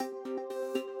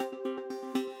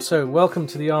So, welcome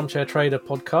to the Armchair Trader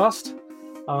podcast.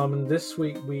 And this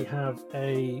week we have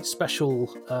a special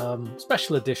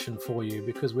edition for you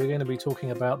because we're going to be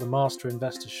talking about the Master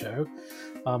Investor Show,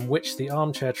 which the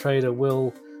Armchair Trader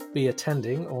will be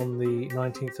attending on the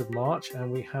 19th of March.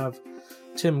 And we have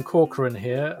Tim Corcoran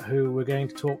here, who we're going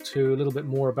to talk to a little bit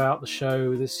more about the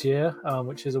show this year,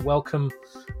 which is a welcome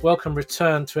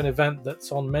return to an event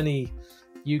that's on many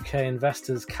UK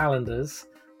investors' calendars.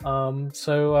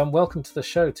 So welcome to the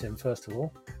show, Tim, first of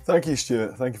all. Thank you,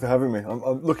 Stuart. Thank you for having me.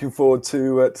 I'm looking forward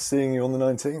to seeing you on the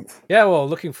 19th. Yeah, well,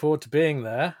 looking forward to being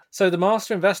there. So the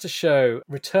Master Investor Show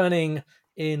returning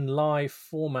in live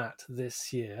format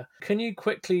this year. Can you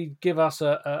quickly give us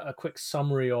a quick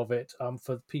summary of it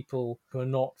for people who are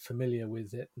not familiar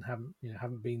with it and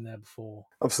haven't been there before?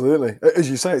 Absolutely.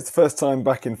 As you say, it's the first time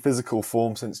back in physical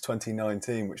form since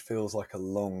 2019, which feels like a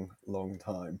long, long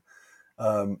time.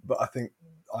 But I think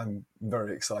I'm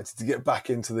very excited to get back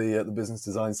into the Business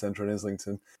Design Centre in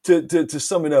Islington. To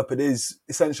sum it up, it is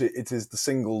the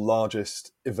single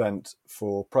largest event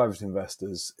for private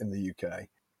investors in the UK.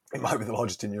 It might be the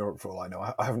largest in Europe for all I know.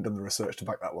 I haven't done the research to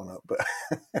back that one up, but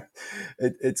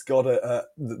it's got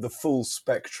the full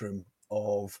spectrum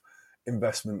of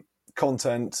investment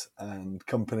content and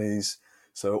companies.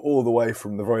 So all the way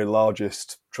from the very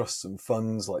largest trusts and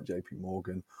funds like JP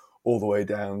Morgan, all the way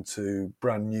down to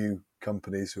brand new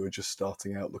companies who are just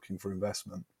starting out looking for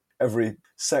investment. Every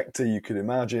sector you could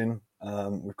imagine.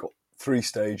 We've got 3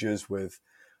 stages with,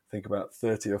 I think, about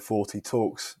 30 or 40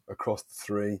 talks across the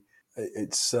 3.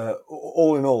 It's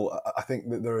all in all, I think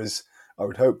that I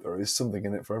would hope there is something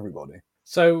in it for everybody.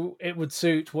 So it would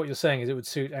suit, what you're saying is it would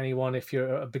suit anyone if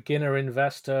you're a beginner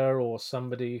investor or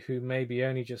somebody who maybe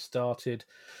only just started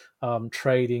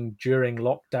trading during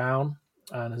lockdown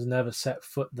and has never set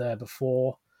foot there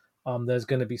before. There's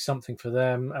going to be something for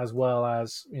them, as well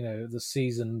as the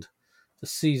seasoned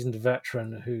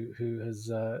veteran who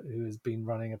has been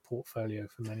running a portfolio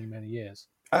for many years.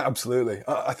 Absolutely.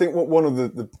 I think one of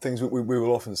the things we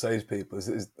will often say to people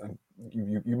is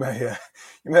you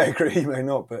may agree, you may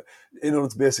not, but in order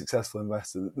to be a successful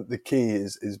investor, the key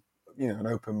is an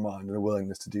open mind and a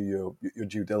willingness to do your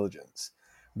due diligence.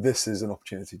 This is an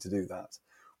opportunity to do that.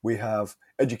 We have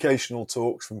educational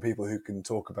talks from people who can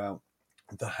talk about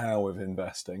the how of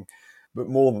investing. But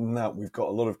more than that, we've got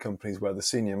a lot of companies where the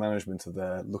senior management are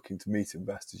there looking to meet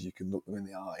investors. You can look them in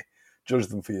the eye, judge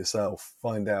them for yourself,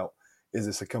 find out, is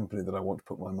this a company that I want to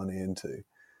put my money into?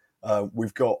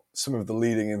 We've got some of the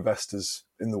leading investors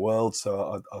in the world.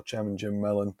 So our chairman, Jim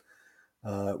Mellon,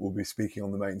 will be speaking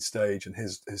on the main stage, and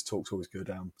his talks always go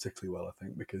down particularly well, I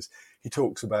think, because he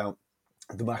talks about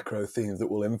the macro themes that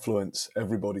will influence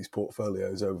everybody's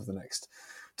portfolios over the next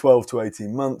 12 to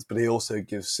 18 months, but he also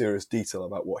gives serious detail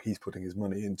about what he's putting his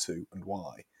money into and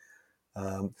why.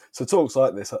 So talks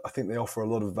like this, I think they offer a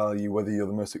lot of value, whether you're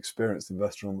the most experienced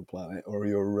investor on the planet or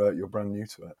you're brand new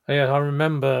to it. Yeah, I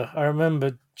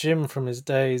remember Jim from his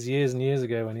days years and years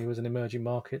ago when he was an emerging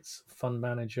markets fund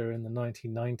manager in the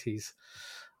 1990s.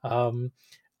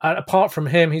 Apart from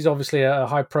him, he's obviously a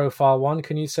high-profile one.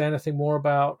 Can you say anything more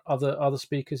about other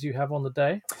speakers you have on the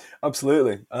day?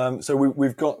 Absolutely. So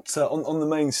we've got on the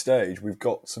main stage, we've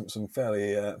got some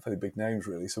fairly big names,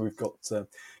 really. So we've got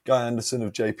Guy Anderson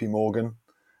of JP Morgan.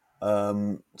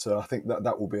 So I think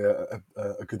that will be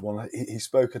a good one. He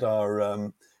spoke at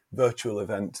our virtual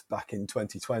event back in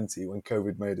 2020 when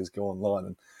COVID made us go online,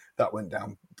 and that went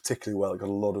down particularly well. It got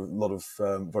a lot of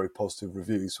very positive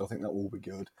reviews, so I think that will be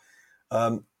good.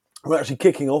 We're actually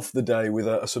kicking off the day with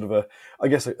a sort of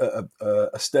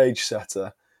a stage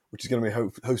setter, which is going to be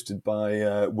hosted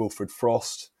by Wilfred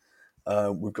Frost.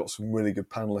 We've got some really good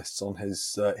panelists on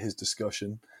his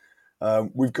discussion.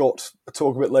 We've got a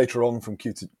talk a bit later on from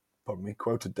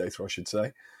quoted data, I should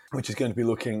say, which is going to be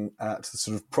looking at the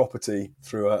sort of property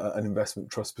through an investment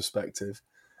trust perspective.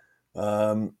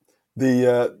 The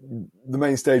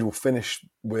main stage will finish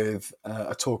with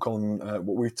a talk on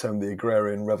what we've termed the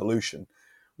agrarian revolution,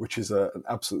 which is an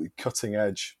absolutely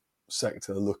cutting-edge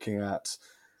sector looking at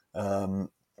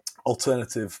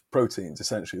alternative proteins,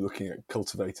 essentially looking at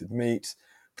cultivated meat,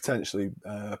 potentially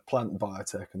plant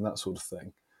biotech and that sort of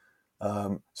thing.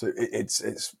 So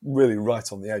it's really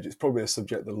right on the edge. It's probably a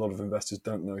subject that a lot of investors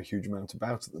don't know a huge amount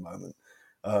about at the moment,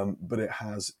 but it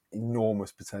has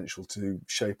enormous potential to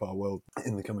shape our world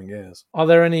in the coming years. Are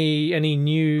there any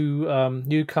new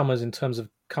newcomers in terms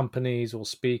of companies or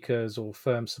speakers or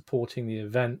firms supporting the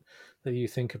event that you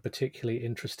think are particularly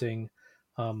interesting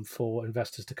for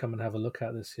investors to come and have a look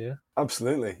at this year?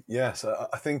 Absolutely, yes.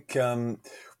 I think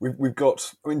we've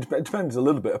got. I mean, it depends a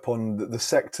little bit upon the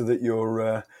sector that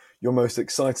you're you're most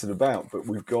excited about. But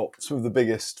we've got some of the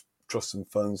biggest trusts and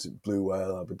funds, Blue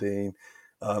Whale, Aberdeen.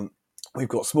 We've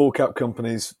got small cap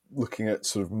companies looking at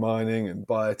sort of mining and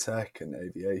biotech and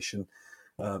aviation.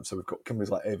 So we've got companies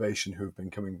like Aviation who have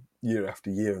been coming year after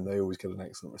year, and they always get an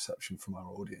excellent reception from our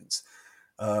audience.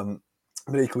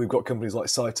 But equally, we've got companies like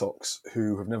Cytox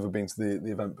who have never been to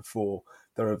the event before.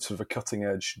 They're a sort of a cutting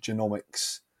edge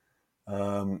genomics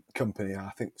company.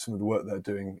 I think some of the work they're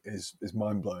doing is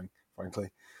mind blowing,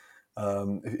 frankly.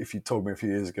 If you told me a few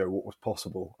years ago what was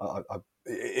possible,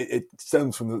 it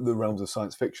stems from the realms of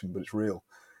science fiction, but it's real.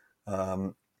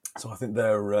 So I think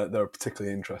they're a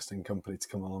particularly interesting company to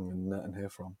come along and hear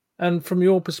from. And from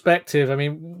your perspective, I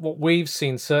mean, what we've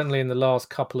seen certainly in the last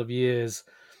couple of years,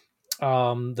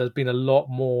 there's been a lot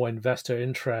more investor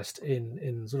interest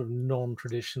in sort of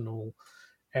non-traditional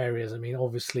areas. I mean,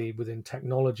 obviously within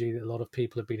technology, a lot of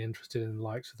people have been interested in the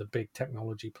likes of the big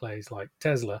technology plays like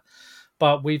Tesla,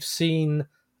 but we've seen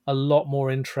a lot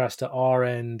more interest at our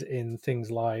end in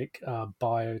things like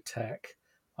biotech,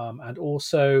 and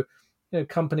also,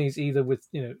 companies either with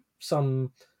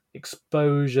some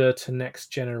exposure to next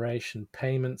generation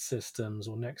payment systems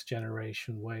or next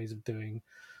generation ways of doing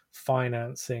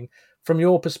financing. From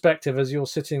your perspective, as you're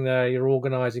sitting there, you're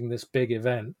organizing this big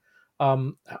event.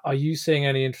 Are you seeing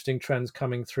any interesting trends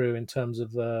coming through in terms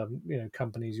of the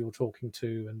companies you're talking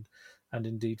to, and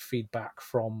indeed feedback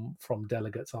from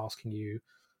delegates asking you,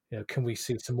 can we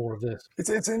see some more of this?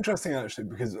 It's interesting actually,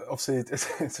 because obviously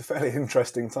it's a fairly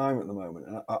interesting time at the moment,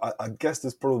 and I guess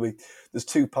there's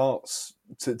two parts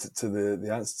to the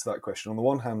answer to that question. On the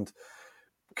one hand,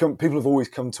 people have always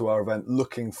come to our event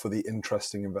looking for the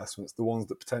interesting investments, the ones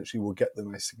that potentially will get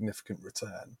them a significant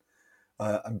return.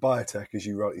 And biotech, as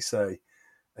you rightly say,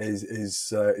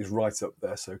 is right up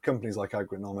there. So companies like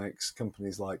Agronomics,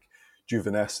 companies like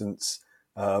Juvenescence,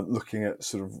 looking at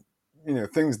sort of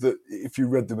things that if you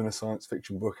read them in a science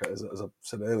fiction book, as I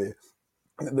said earlier,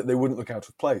 that they wouldn't look out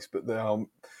of place, but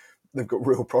they've got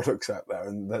real products out there,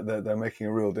 and they're making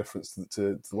a real difference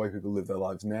to the way people live their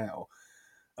lives now.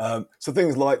 So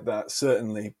things like that,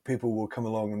 certainly people will come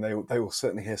along and they will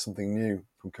certainly hear something new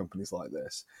from companies like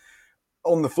this.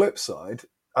 On the flip side,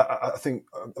 I think,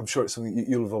 I'm sure it's something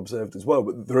you'll have observed as well,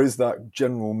 but there is that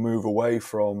general move away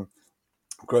from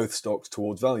growth stocks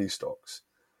towards value stocks.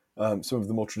 Some of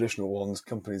the more traditional ones,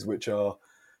 companies which are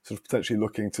sort of potentially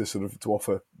looking to to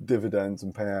offer dividends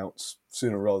and payouts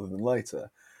sooner rather than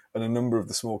later. And a number of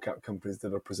the small cap companies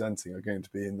that are presenting are going to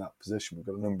be in that position. We've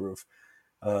got a number of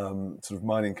sort of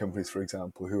mining companies, for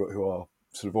example, who are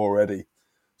sort of already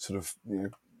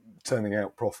turning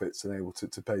out profits and able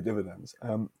to pay dividends.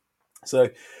 So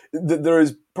there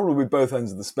is probably both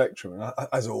ends of the spectrum. And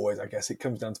as always, I guess it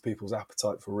comes down to people's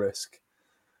appetite for risk,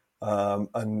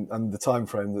 and the time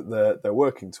frame that they're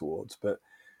working towards. But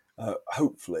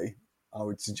hopefully, I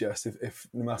would suggest if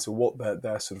no matter what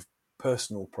their sort of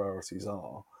personal priorities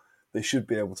are, they should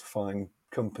be able to find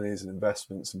companies and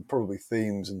investments and probably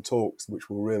themes and talks which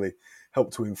will really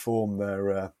help to inform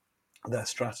their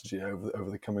strategy over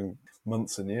the coming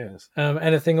months and years.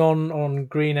 Anything on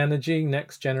green energy,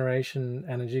 next generation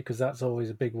energy, because that's always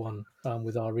a big one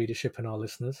with our readership and our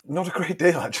listeners. Not a great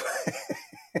deal, actually.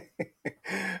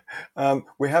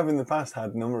 We have in the past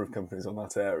had a number of companies on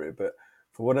that area, but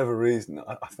for whatever reason,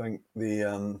 I think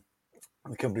the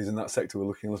companies in that sector were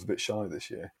looking a little bit shy this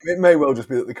year. It may well just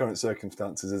be that the current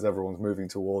circumstances, as everyone's moving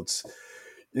towards,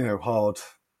 hard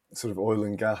sort of oil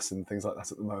and gas and things like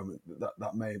that at the moment,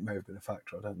 that may have been a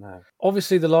factor. I don't know.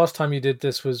 Obviously, the last time you did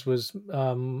this was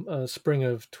spring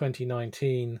of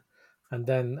 2019, and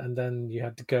then you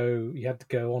had to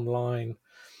go online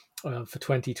for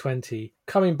 2020.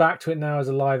 Coming back to it now as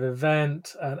a live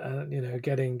event, and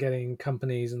getting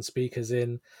companies and speakers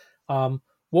in.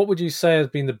 What would you say has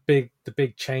been the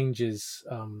big changes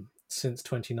since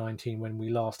 2019, when we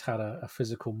last had a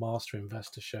physical master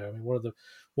investor show? I mean,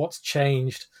 what's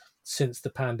changed since the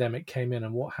pandemic came in,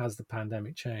 and what has the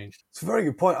pandemic changed? It's a very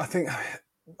good point. I think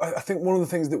one of the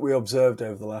things that we observed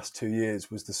over the last 2 years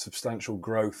was the substantial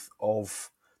growth of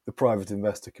the private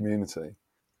investor community.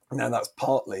 Now that's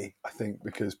partly, I think,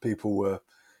 because people were,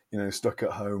 stuck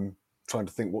at home trying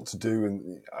to think what to do,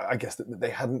 and I guess that they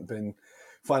hadn't been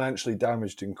financially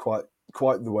damaged in quite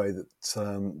the way that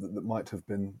might have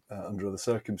been under other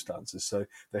circumstances. So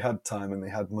they had time and they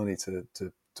had money to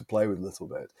play with a little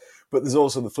bit. But there's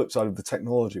also the flip side of the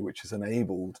technology, which has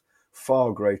enabled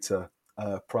far greater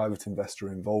private investor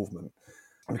involvement.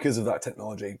 And because of that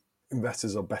technology,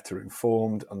 investors are better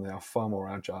informed and they are far more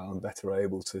agile and better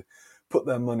able to put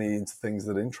their money into things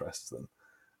that interest them.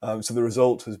 So the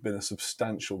result has been a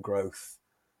substantial growth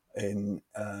in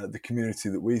the community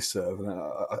that we serve, and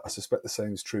I suspect the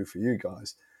same is true for you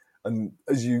guys. And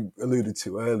as you alluded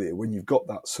to earlier, when you've got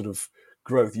that sort of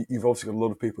growth, you've also got a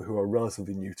lot of people who are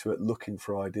relatively new to it, looking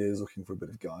for ideas, looking for a bit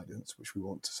of guidance, which we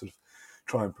want to sort of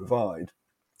try and provide.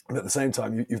 And at the same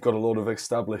time, you've got a lot of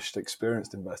established,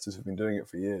 experienced investors who've been doing it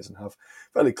for years and have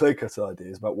fairly clear-cut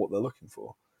ideas about what they're looking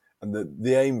for. And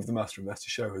the aim of the Master Investor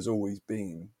Show has always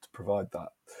been to provide that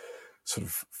sort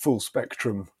of full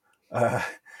spectrum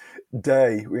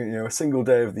day, a single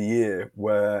day of the year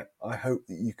where I hope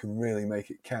that you can really make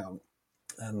it count.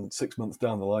 And 6 months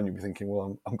down the line, you'll be thinking,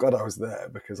 well, I'm glad I was there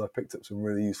because I picked up some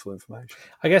really useful information.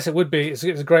 I guess it would be. It's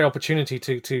a great opportunity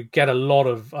to get a lot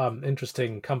of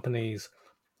interesting companies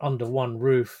under one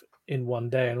roof in one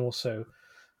day, and also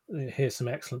hear some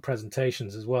excellent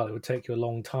presentations as well. It would take you a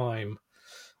long time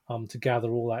to gather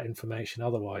all that information.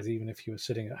 Otherwise, even if you were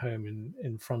sitting at home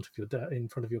in front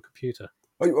of your computer.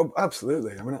 Oh,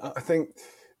 absolutely. I mean, I think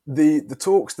the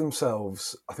talks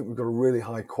themselves, I think we've got a really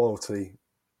high quality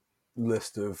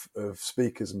list of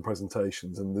speakers and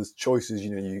presentations, and there's choices.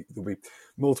 There'll be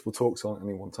multiple talks on at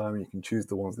any one time, and you can choose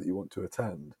the ones that you want to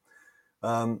attend.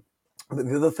 But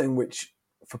the other thing, which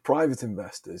for private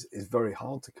investors is very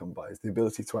hard to come by, is the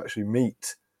ability to actually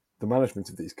meet the management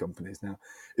of these companies. Now,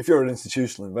 if you're an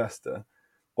institutional investor,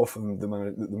 often the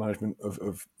management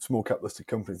of small cap listed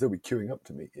companies, they'll be queuing up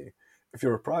to meet you. If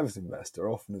you're a private investor,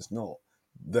 often as not,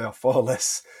 they are far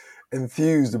less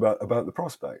enthused about the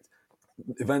prospect.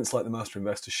 Events like the Master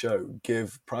Investor Show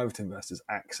give private investors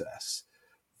access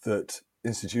that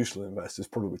institutional investors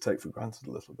probably take for granted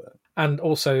a little bit. And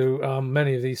also,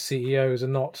 many of these CEOs are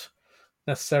not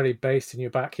necessarily based in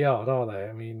your backyard, are they?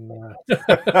 I mean,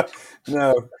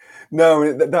 No. I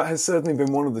mean, that has certainly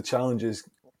been one of the challenges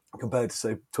compared to,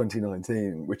 say,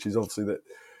 2019, which is obviously that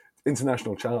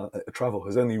international travel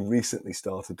has only recently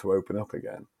started to open up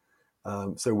again.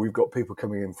 So we've got people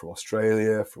coming in from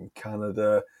Australia, from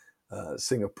Canada,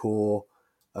 Singapore.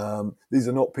 These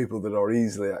are not people that are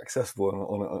easily accessible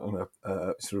on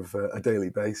a sort of a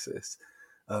daily basis.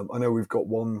 I know we've got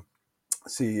one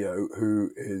CEO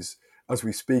who is, as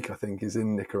we speak, I think, is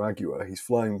in Nicaragua. He's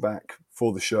flying back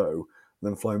for the show,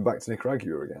 and then flying back to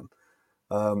Nicaragua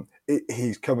again.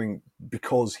 He's coming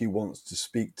because he wants to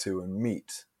speak to and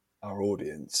meet our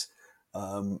audience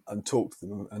and talk to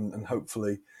them and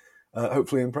hopefully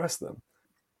impress them.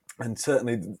 And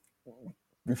certainly,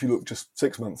 if you look just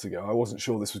 6 months ago, I wasn't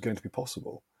sure this was going to be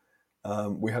possible.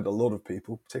 We had a lot of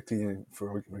people, particularly,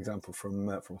 for example, from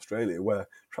Australia, where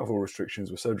travel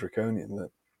restrictions were so draconian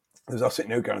that there's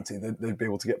absolutely no guarantee they'd be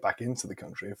able to get back into the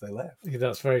country if they left. Yeah,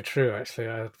 that's very true, actually.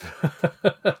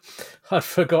 I'd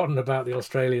forgotten about the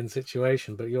Australian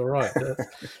situation, but you're right.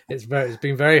 It's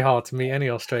been very hard to meet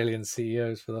any Australian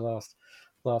CEOs for the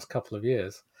last couple of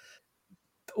years.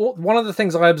 One of the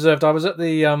things I observed, I was at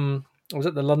the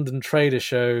London Trader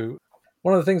Show.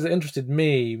 One of the things that interested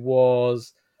me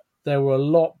was there were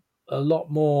a lot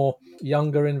more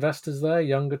younger investors there,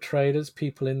 younger traders,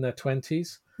 people in their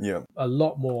 20s. Yeah, a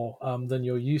lot more than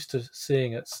you're used to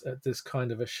seeing at this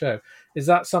kind of a show. Is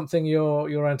that something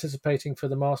you're anticipating for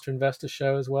the Master Investor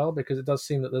Show as well? Because it does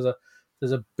seem that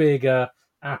there's a bigger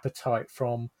appetite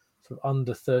from sort of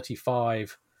under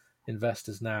 35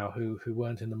 investors now who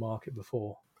weren't in the market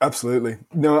before. absolutely.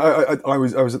 No, I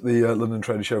was at the London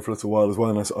Trader Show for a little while as well,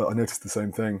 and I noticed the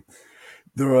same thing.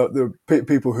 There are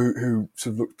people who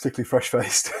sort of look particularly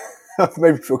fresh-faced,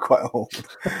 maybe feel quite old.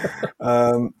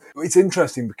 It's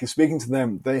interesting because speaking to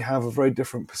them, they have a very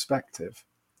different perspective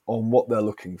on what they're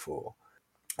looking for.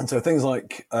 And so things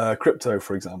like crypto,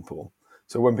 for example.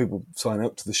 So when people sign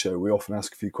up to the show, we often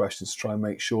ask a few questions to try and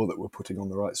make sure that we're putting on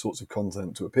the right sorts of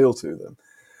content to appeal to them.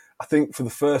 I think for the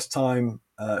first time,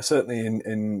 certainly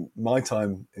in my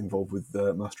time involved with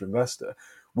Master Investor,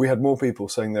 we had more people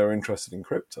saying they were interested in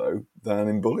crypto than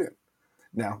in bullion.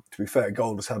 Now, to be fair,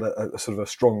 gold has had a sort of a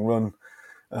strong run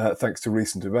thanks to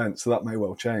recent events, so that may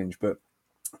well change. But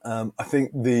I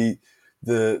think the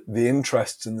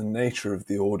interests and the nature of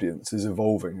the audience is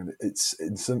evolving, and it's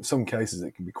in some cases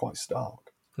it can be quite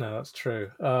stark. No, that's true.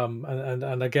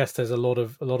 And I guess there's a lot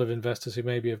of investors who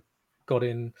maybe have got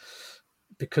in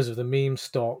because of the meme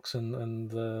stocks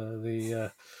and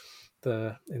the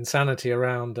insanity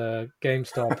around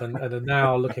GameStop and are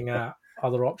now looking at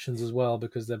other options as well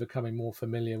because they're becoming more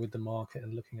familiar with the market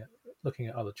and looking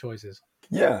at other choices.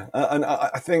 Yeah, and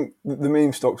I think the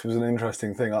meme stocks was an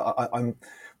interesting thing. I'm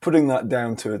putting that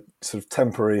down to a sort of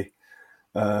temporary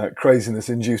craziness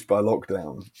induced by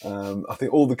lockdown. I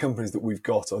think all the companies that we've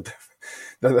got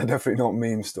they're definitely not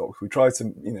meme stocks. We try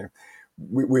to,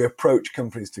 we approach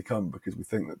companies to come because we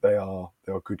think that they are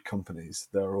good companies.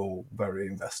 They're all very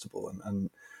investable and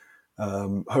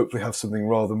hopefully have something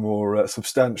rather more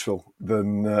substantial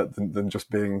than just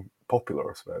being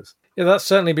popular, I suppose. Yeah, that's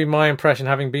certainly been my impression,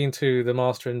 having been to the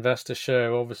Master Investor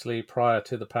Show, obviously prior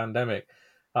to the pandemic.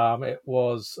 It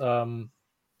was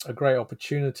a great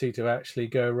opportunity to actually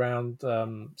go around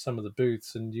some of the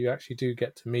booths, and you actually do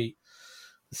get to meet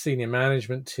the senior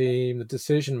management team, the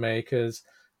decision makers,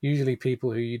 usually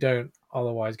people who you don't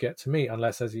otherwise get to meet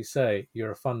unless, as you say,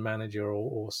 you're a fund manager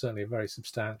or certainly a very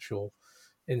substantial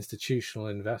institutional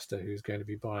investor who's going to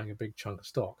be buying a big chunk of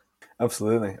stock.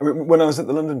 Absolutely. I mean, when I was at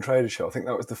the London Traders Show, I think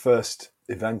that was the first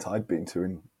event I'd been to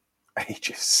in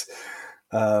ages.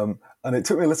 And it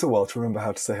took me a little while to remember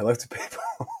how to say hello to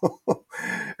people.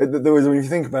 There was, when you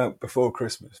think about before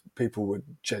Christmas, people were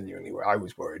genuinely, I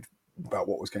was worried about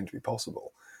what was going to be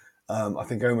possible. I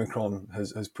think Omicron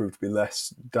has proved to be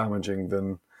less damaging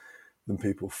than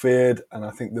people feared. And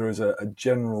I think there is a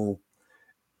general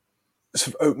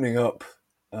sort of opening up,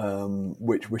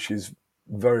 which is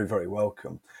very, very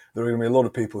welcome. There are going to be a lot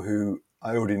of people who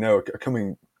I already know are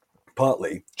coming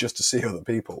partly just to see other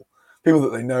people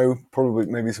that they know, probably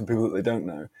maybe some people that they don't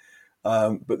know.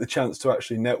 But the chance to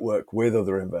actually network with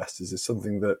other investors is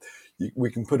something that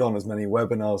we can put on as many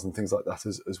webinars and things like that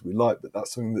as we like, but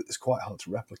that's something that is quite hard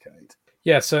to replicate.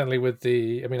 Yeah, certainly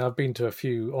I've been to a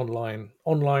few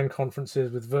online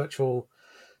conferences with virtual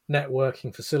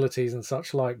networking facilities and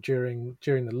such like during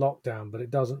the lockdown, but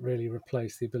it doesn't really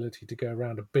replace the ability to go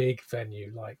around a big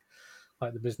venue like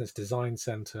the Business Design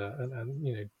Center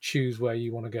and choose where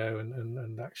you want to go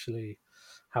and actually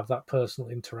have that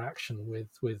personal interaction with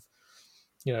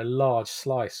a large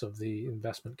slice of the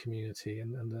investment community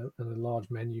and a large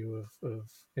menu of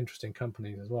interesting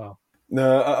companies as well.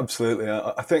 No, absolutely.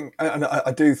 I think, and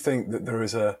I do think that there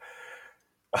is a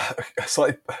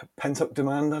slightly pent-up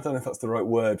demand. I don't know if that's the right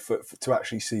word for to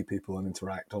actually see people and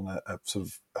interact on a sort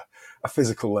of a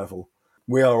physical level.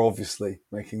 We are obviously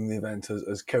making the event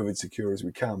as COVID secure as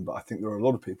we can, but I think there are a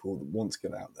lot of people that want to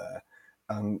get out there,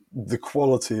 and the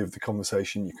quality of the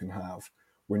conversation you can have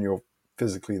when you're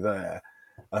physically there,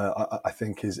 I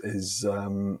think is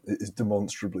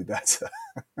demonstrably better.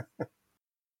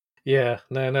 Yeah,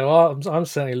 no, I'm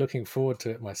certainly looking forward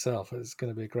to it myself. It's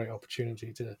going to be a great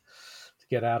opportunity to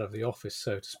get out of the office,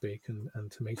 so to speak,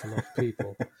 and to meet a lot of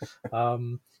people.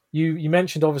 You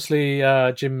mentioned obviously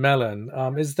Jim Mellon.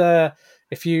 Is there,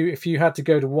 if you had to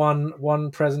go to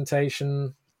one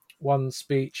presentation, one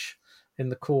speech in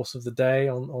the course of the day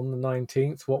on the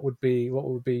 19th, what would be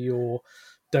your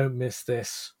don't miss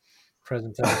this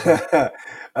presentation?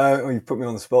 Well, you put me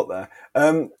on the spot there.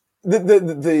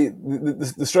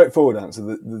 The straightforward answer,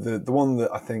 the one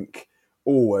that I think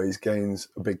always gains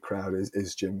a big crowd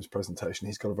is Jim's presentation.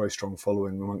 He's got a very strong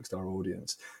following amongst our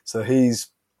audience. So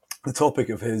the topic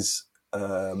of his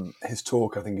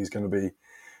talk, I think, is going to be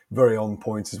very on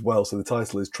point as well. So the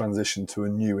title is Transition to a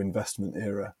New Investment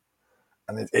Era.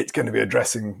 And it's going to be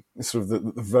addressing sort of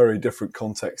the very different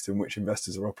context in which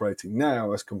investors are operating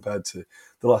now as compared to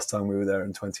the last time we were there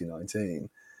in 2019.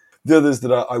 The others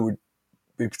that I would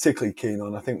be particularly keen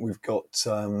on, I think we've got,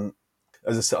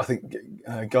 as I said, I think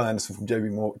Guy Anderson from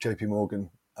JP Morgan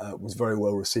was very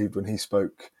well received when he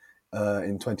spoke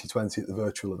in 2020 at the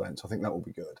virtual event. So I think that will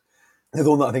be good. The other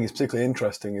one that I think is particularly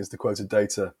interesting is the quoted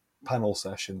data panel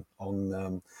session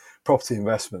on property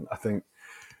investment. I think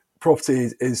property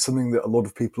is something that a lot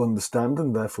of people understand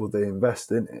and therefore they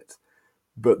invest in it.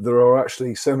 But there are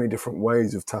actually so many different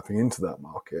ways of tapping into that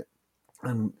market.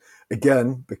 And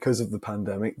again, because of the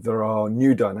pandemic, there are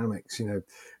new dynamics,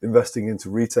 investing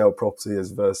into retail property as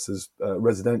versus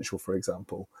residential, for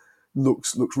example,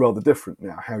 looks rather different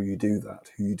now, how you do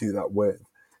that, who you do that with.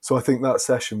 So I think that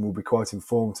session will be quite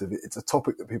informative. It's a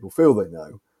topic that people feel they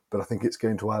know, but I think it's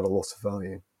going to add a lot of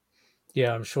value.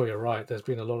 Yeah, I'm sure you're right. There's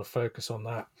been a lot of focus on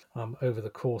that over the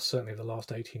course, certainly the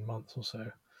last 18 months or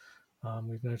so.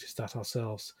 We've noticed that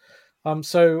ourselves.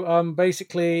 So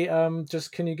basically,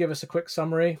 just can you give us a quick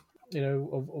summary,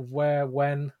 of where,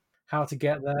 when, how to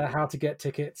get there, how to get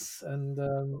tickets, and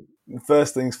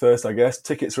First things first, I guess.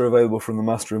 Tickets are available from the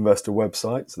Master Investor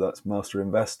website, so that's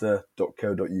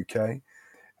masterinvestor.co.uk.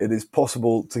 It is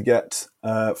possible to get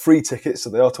free tickets, so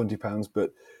they are £20,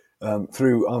 but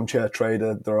through Armchair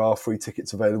Trader, there are free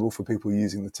tickets available for people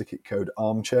using the ticket code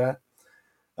Armchair.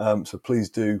 So please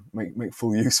do make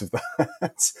full use of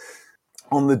that.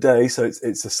 On the day, so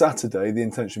it's a Saturday, the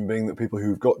intention being that people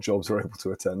who've got jobs are able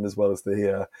to attend, as well as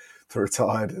the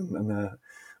retired and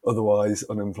otherwise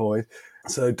unemployed.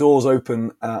 So doors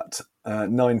open at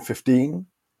 9:15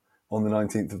 on the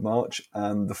 19th of March,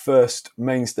 and the first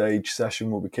main stage session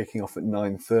will be kicking off at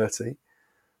 9:30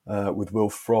 with Will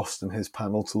Frost and his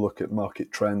panel to look at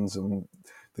market trends and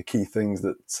the key things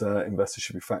that investors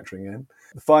should be factoring in.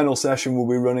 The final session will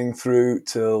be running through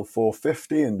till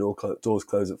 4:50 and doors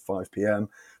close at 5 p.m.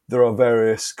 There are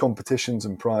various competitions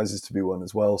and prizes to be won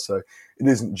as well, so it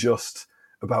isn't just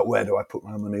about where do I put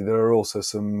my money. There are also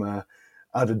some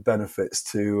added benefits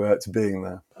to being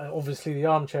there. Obviously, the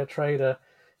Armchair Trader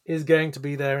is going to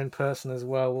be there in person as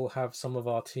well. We'll have some of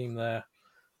our team there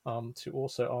to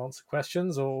also answer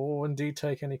questions or indeed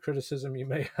take any criticism you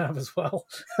may have as well.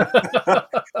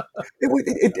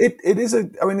 It is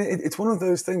it's one of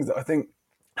those things that I think,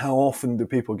 how often do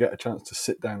people get a chance to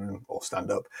sit down or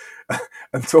stand up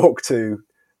and talk to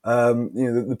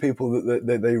the people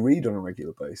that they read on a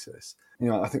regular basis?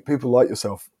 I think people like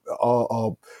yourself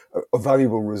are a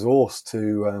valuable resource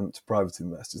to private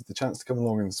investors. The chance to come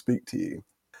along and speak to you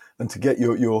and to get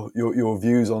your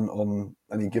views on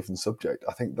any given subject,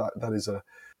 I think that is an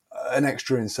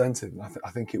extra incentive. And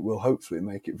I think it will hopefully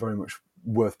make it very much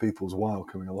worth people's while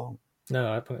coming along.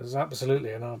 No,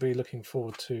 absolutely, and I'll be looking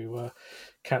forward to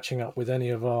catching up with any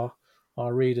of our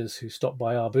readers who stop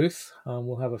by our booth.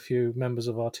 We'll have a few members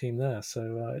of our team there,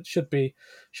 so it should be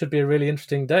a really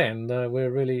interesting day, and we're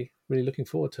really looking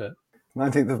forward to it.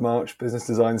 19th of March, Business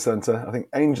Design Centre. I think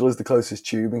Angel is the closest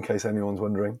tube, in case anyone's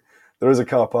wondering. There is a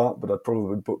car park, but I'd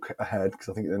probably book ahead because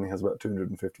I think it only has about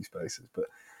 250 spaces. But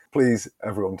please,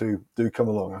 everyone, do come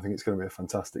along. I think it's going to be a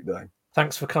fantastic day.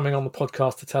 Thanks for coming on the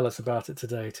podcast to tell us about it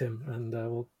today, Tim, and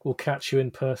we'll catch you in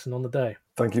person on the day.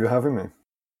 Thank you for having me.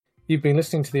 You've been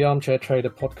listening to the Armchair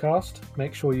Trader podcast.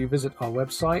 Make sure you visit our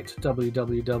website,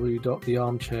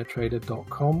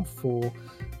 www.thearmchairtrader.com, for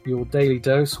your daily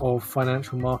dose of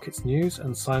financial markets news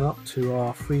and sign up to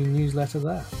our free newsletter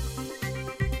there.